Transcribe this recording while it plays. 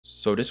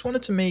So just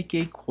wanted to make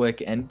a quick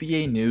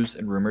NBA news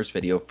and rumors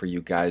video for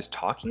you guys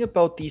talking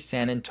about the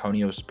San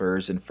Antonio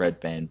Spurs and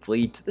Fred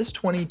VanVleet this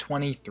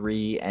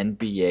 2023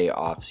 NBA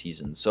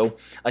offseason. So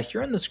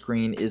here on the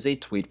screen is a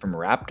tweet from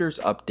Raptors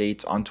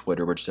Updates on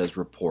Twitter which says,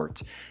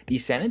 report, the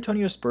San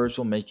Antonio Spurs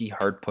will make a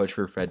hard push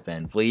for Fred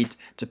VanVleet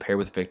to pair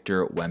with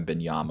Victor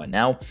Wembanyama.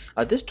 Now,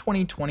 this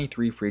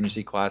 2023 free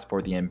agency class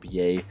for the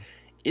NBA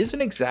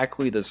isn't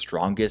exactly the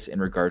strongest in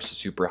regards to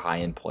super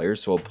high-end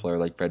players, so a player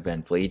like Fred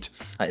VanVleet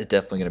is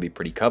definitely going to be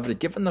pretty coveted,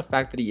 given the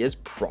fact that he is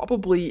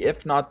probably,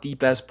 if not the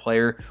best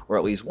player, or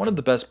at least one of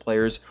the best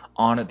players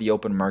on the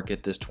open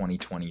market this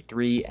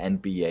 2023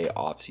 NBA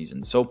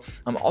offseason. So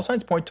all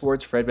signs point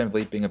towards Fred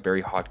VanVleet being a very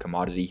hot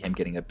commodity, him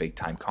getting a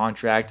big-time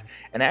contract,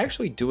 and I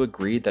actually do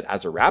agree that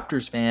as a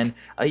Raptors fan,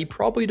 he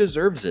probably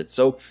deserves it.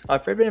 So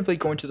Fred VanVleet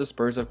going to the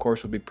Spurs, of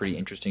course, would be pretty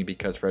interesting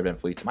because Fred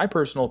VanVleet, in my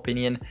personal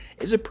opinion,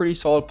 is a pretty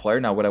solid player.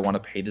 Now, would I want to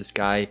pay this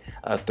guy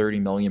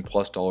 $30 million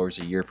plus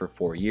a year for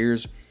 4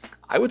 years?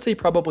 I would say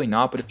probably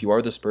not, but if you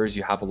are the Spurs,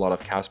 you have a lot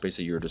of cap space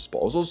at your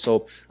disposal,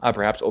 so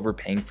perhaps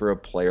overpaying for a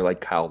player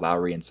like Kyle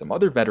Lowry and some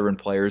other veteran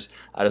players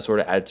to sort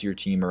of add to your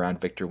team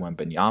around Victor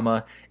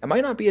Wembanyama, it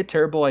might not be a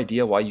terrible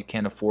idea why you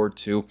can't afford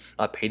to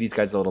pay these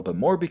guys a little bit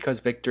more, because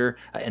Victor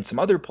and some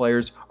other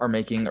players are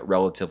making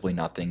relatively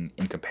nothing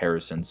in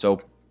comparison.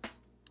 So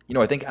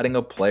I think adding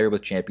a player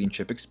with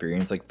championship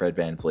experience like Fred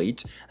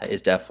VanVleet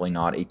is definitely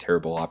not a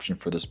terrible option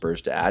for the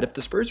Spurs to add. If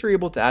the Spurs are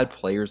able to add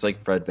players like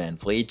Fred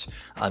VanVleet,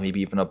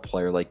 maybe even a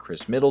player like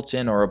Chris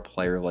Middleton or a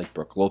player like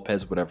Brook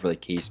Lopez, whatever the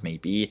case may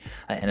be,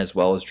 and as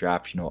well as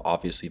draft,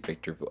 obviously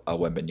Victor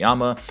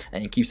Wembanyama,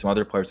 and keep some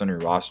other players on your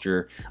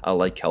roster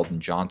like Keldon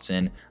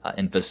Johnson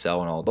and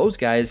Vassell and all those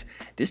guys,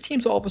 this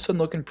team's all of a sudden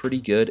looking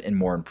pretty good and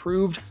more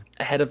improved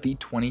ahead of the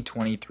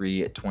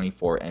 2023-24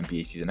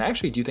 NBA season. I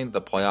actually do think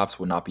the playoffs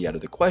would not be out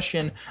of the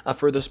question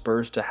for the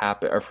Spurs to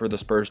happen, or for the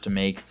Spurs to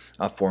make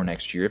for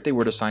next year if they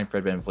were to sign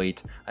Fred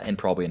VanVleet and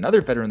probably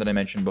another veteran that I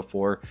mentioned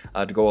before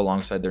to go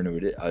alongside their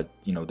new,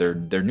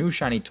 their new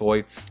shiny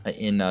toy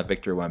in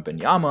Victor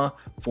Wembanyama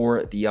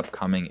for the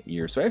upcoming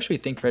year. So I actually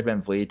think Fred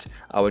VanVleet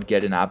would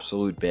get an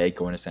absolute bag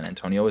going to San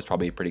Antonio. Is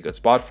probably a pretty good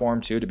spot for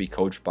him too, to be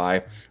coached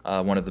by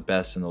one of the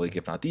best in the league,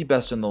 if not the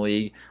best in the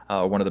league,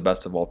 one of the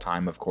best of all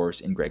time, of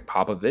course, in Greg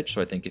Popovich.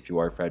 So I think if you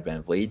are Fred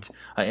VanVleet,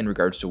 in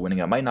regards to winning,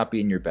 it might not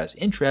be in your best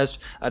interest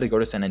to go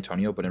to San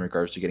Antonio, but in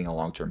regards to getting a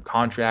long-term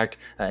contract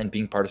and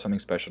being part of something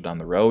special down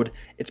the road,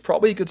 it's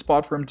probably a good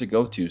spot for him to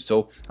go to.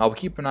 So I'll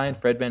keep an eye on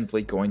Fred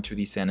VanVleet going to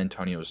the San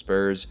Antonio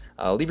Spurs.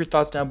 Leave your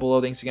thoughts down below.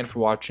 Thanks again for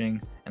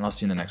watching, and I'll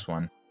see you in the next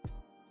one.